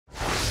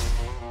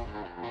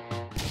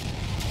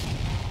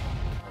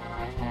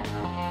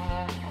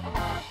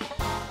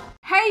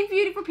Hey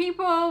beautiful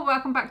people,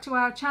 welcome back to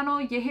our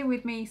channel. You're here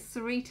with me,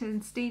 Sahithi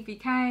and Stevie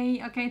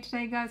K. Okay,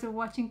 today guys we're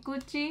watching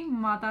Kurchi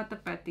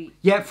Madathapetti.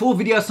 Yeah, full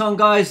video song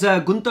guys.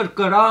 Guntur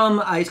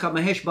Kaaram, it's got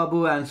Mahesh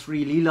Babu and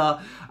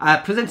Sreeleela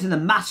presenting the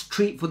mass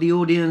treat for the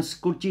audience.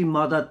 Kurchi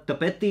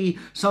Madathapetti,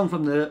 song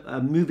from the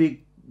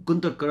movie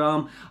Guntur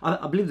Kaaram.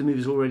 I believe the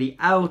movie's already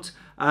out.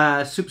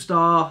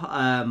 Superstar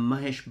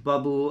Mahesh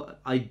Babu,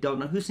 I don't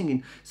know who's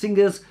singing.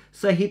 Singers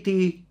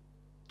Sahithi,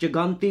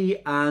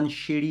 Chaganti and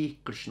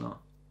Krishna.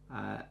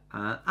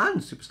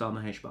 And superstar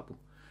Mahesh Babu.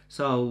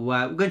 So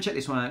we're going to check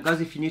this one out. Guys,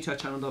 if you're new to our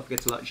channel, don't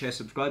forget to like, share,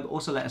 subscribe.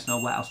 Also let us know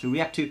what else to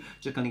react to.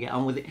 Just going to get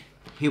on with it.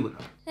 Here we go.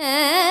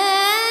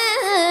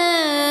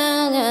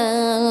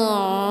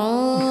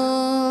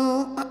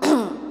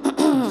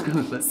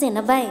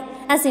 Sinabai,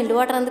 asin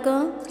water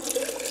anduko.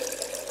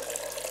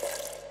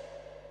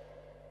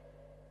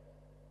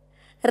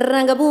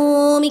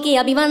 Rangabhumiki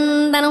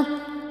abhivandanam.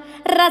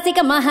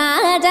 Rasika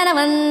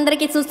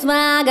Mahajanavandriki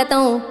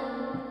suswagatam.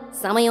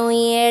 సమయం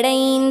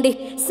ఏడైంది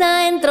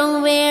సాయంత్రం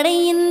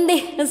వేడైంది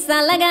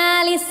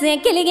సల్లగాలి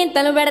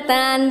సెకిలిగింతలు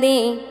పెడతాంది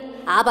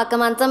ఆ పక్క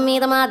మంచం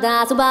మీద మా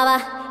దాసు బావ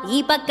ఈ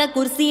పక్క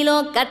కుర్సీలో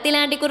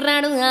కత్తిలాంటి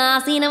కుర్రాడు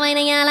ఆసీనమైన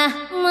యాల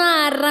మా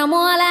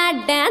రమోల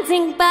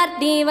డాన్సింగ్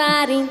పార్టీ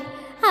వారి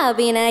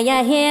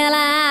అభినయ హేళ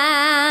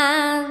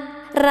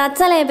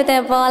రచ్చలేపితే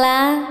పోలా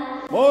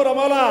ఓ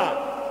రమోల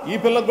ఈ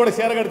పిల్లకు కూడా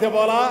చీర కడితే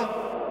పోలా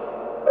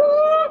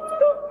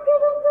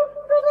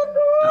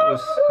That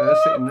was her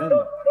sitting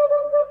there.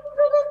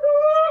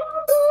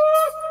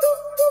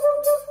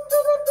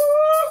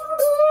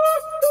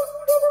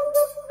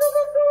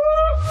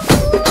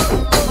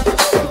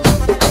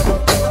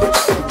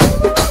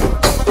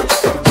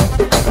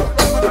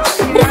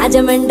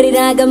 Rajahmundry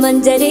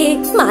Ragamanjari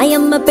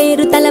మాయమ్మ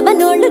పేరు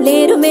తలవనోళ్ళు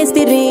లేరు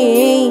మేస్తిరి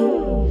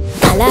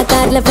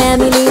కళాకారుల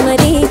ఫ్యామిలీ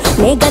మరి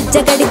నే గజ్జ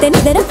కడితే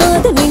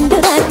నిద్రపోదు నిండు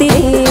రాత్రి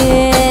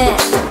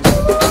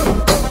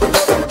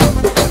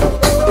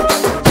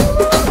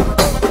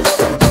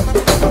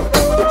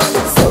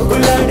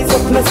సొగులాడి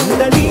స్వప్న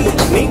సుందరి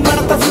నీ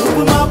మడత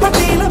చూపు మా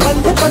పటేల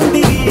మల్లె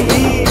పందిరి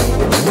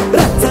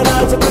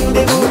రచ్చరాజు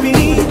కుందె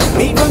ఊపిరి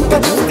నీ వంక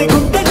చూస్తే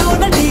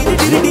గుండెలోన డీరి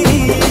డిరిడిరి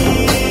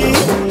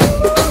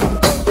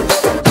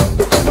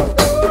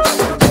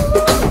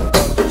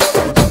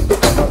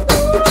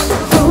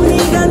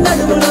తూనీగా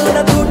నడుములోన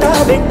తూట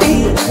పెట్టి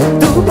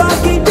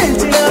తుపాకి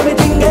పెంచిన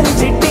తింగని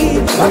చిట్టి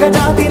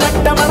మగజాతి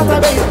నట్ట మడత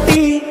పెట్టి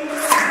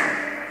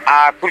ఆ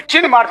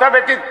కుర్చీని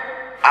మార్చబెట్టి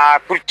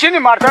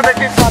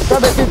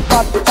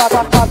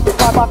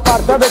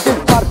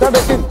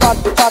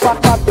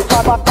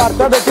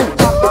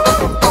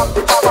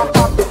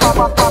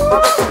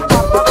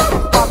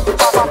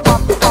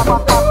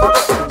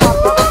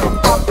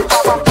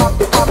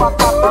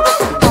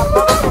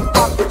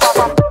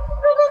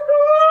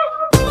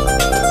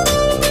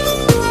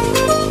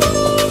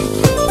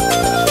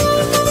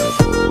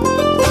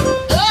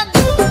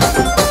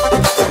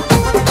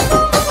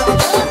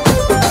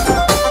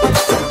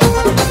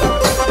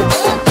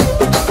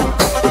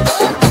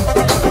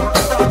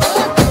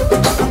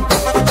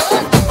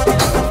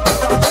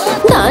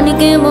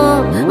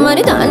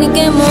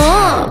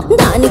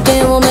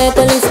దానికేమో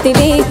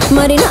మేకలిస్తివి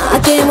మరి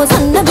నాకేమో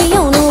సన్న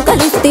బియ్యం నువ్వు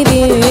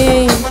కలిస్తివి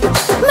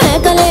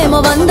మేకలేమో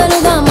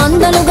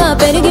మందలుగా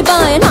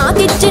పెరిగిపాయ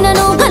నాకిచ్చిన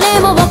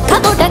నూకలేమో ఒక్క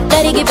పూట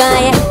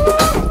కరిగిపాయ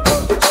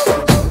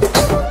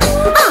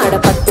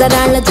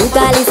ఆడపచ్చరాళ్ళ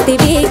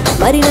జూకాలిస్తివి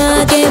మరి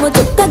నాకేమో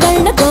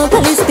చుక్కగళ్ళ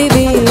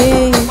కోకలిస్తివి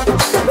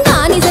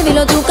దాని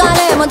చెవిలో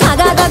జూకాలేమో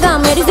దగా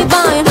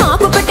మెరిసిపాయ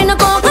నాకు పెట్టిన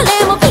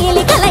కోకలేమో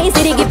పీలికలై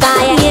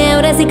సిరిగిపాయ ఏం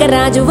రసిక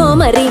రాజువో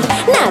మరి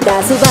నా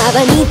దాసు బావ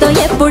నీతో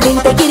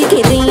ఎప్పుడింత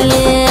కిరికిరి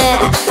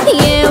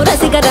ఏం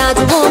రసిక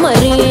రాజువో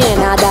మరి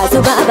నా దాసు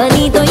బావ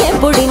నీతో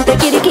ఎప్పుడింత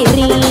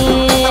కిరికిరి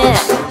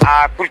ఆ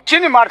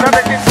కుర్చీని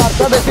మార్చబెట్టి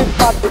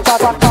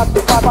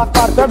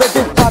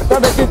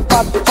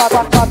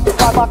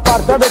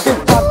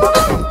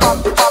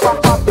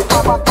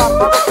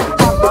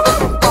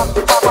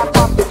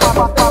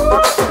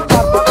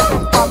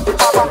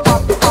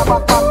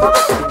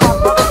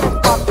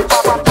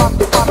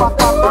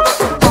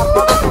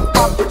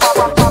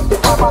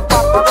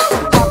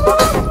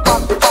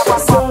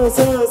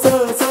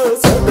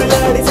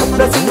సొగులాడి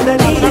స్వప్న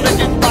సుందరి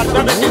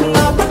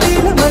నా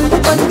పటేల మల్లె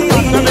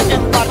పందిరి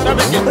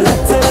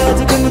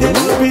రచ్చరాజు కుందె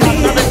ఊపిరి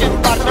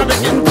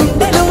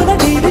గుండెలోన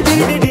డీడి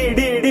డీడి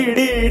డీడి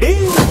డీడి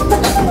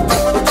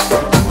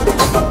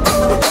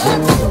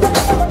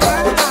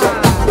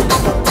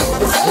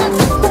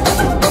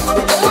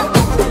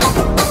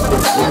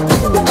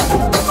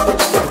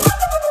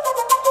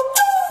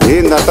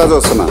ఏందంతా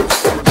చూస్తున్నా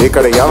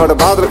ఇక్కడ ఎవడ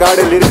బాధలు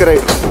కాడే లిరిక్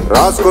రైటర్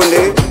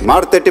రాసుకోండి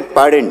మాడతెట్టి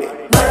పాడండి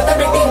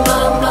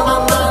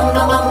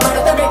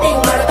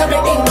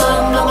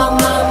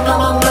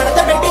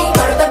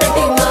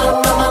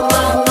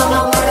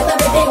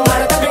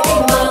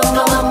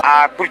ఆ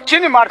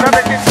కుర్చీని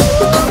మార్చబెట్టి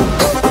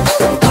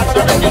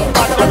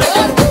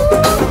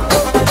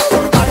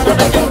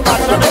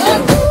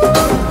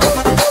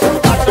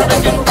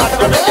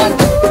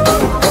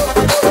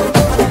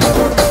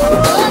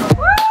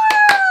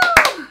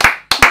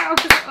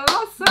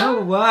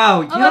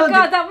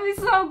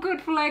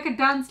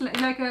dance,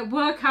 like a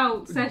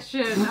workout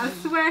session. I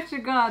swear to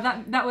God,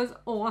 that was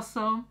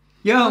awesome.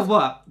 Yeah,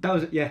 what? That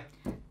was, yeah.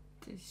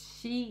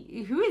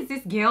 Who is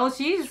this girl?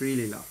 She's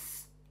Sreeleela.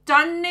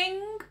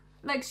 Stunning.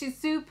 Like, she's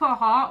super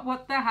hot.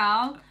 What the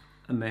hell?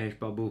 And Mahesh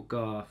Babu,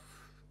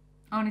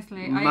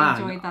 Honestly, man, I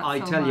enjoyed that I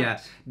so tell much. you,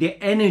 the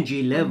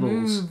energy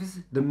levels,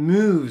 the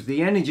moves,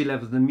 the energy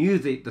levels, the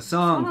music, the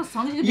song. All the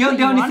songs you You know, can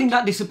the only run. thing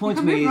that You disappoints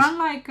can me is run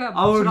like a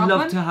I would love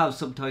dragon. to have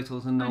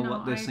subtitles and know, I know,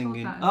 what they're I thought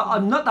singing. that as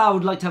well. Not that I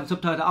would like to have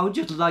subtitles. I would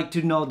just like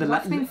to know the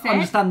What's been said?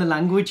 understand the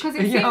language. Because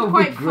it Yeah, seemed it would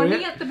quite be great.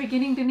 funny at the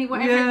beginning, didn't it?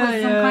 Whatever Yeah, it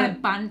was, some yeah. kind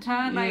of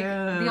banter. Like,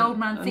 Yeah. the old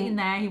man sitting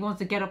there, he wants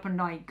to get up and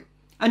like...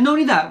 And not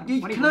only that, What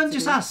he can I wants to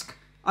just do. ask?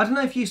 I don't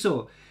know if you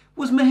saw.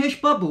 Was Mahesh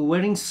Babu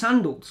wearing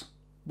sandals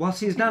whilst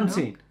he's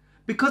dancing?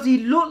 Because he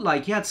looked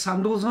like he had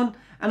sandals on.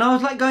 And I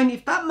was like going,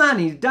 if that man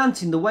is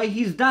dancing the way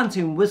he's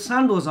dancing with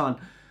sandals on,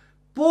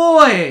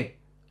 boy,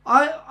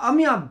 I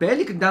mean, I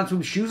barely can dance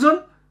with shoes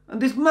on.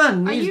 And this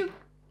man is...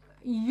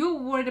 You're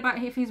worried about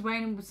if he's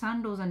wearing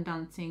sandals and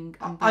dancing?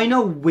 And I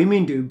know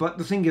women do, but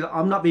the thing is,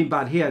 I'm not being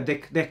bad here.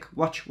 Dick,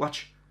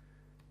 watch.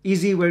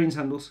 Is he wearing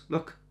sandals?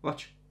 Look,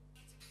 watch.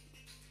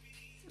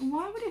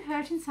 Why would it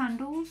hurt in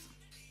sandals?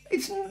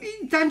 It's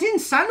dancing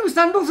sandals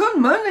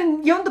on, man.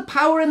 And you know the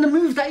power and the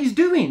moves that he's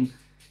doing.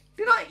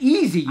 They're not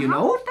easy, you How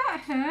know. would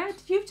that hurt?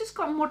 You've just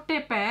got motte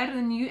pair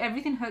and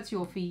everything hurts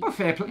your feet. Well,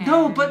 fair play.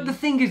 No, but the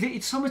thing is,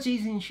 it's so much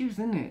easier in shoes,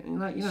 isn't it?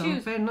 Like, you know,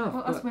 Shoes. fair enough.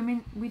 Well, us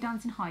women, we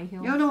dance in high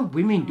heels. Yeah, I know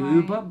women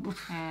do, but...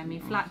 I mean,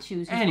 flat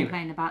shoes, who's Anyway.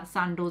 complaining about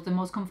sandals, the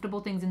most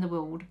comfortable things in the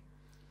world.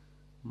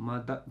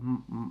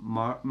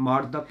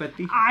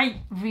 Madathapetti?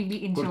 I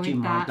really enjoyed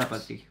Kurchi that.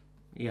 Madathapetti.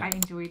 Yeah, I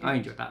enjoyed it. I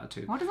enjoyed that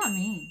too. What does that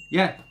mean?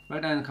 Yeah,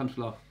 right down in the comments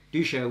below.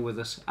 Do share with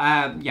us.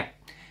 Yeah.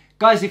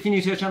 Guys, if you're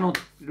new to our channel,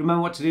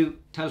 remember what to do.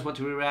 Tell us what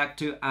to react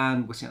to,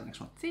 and we'll see you on the next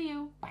one. See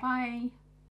you. Bye.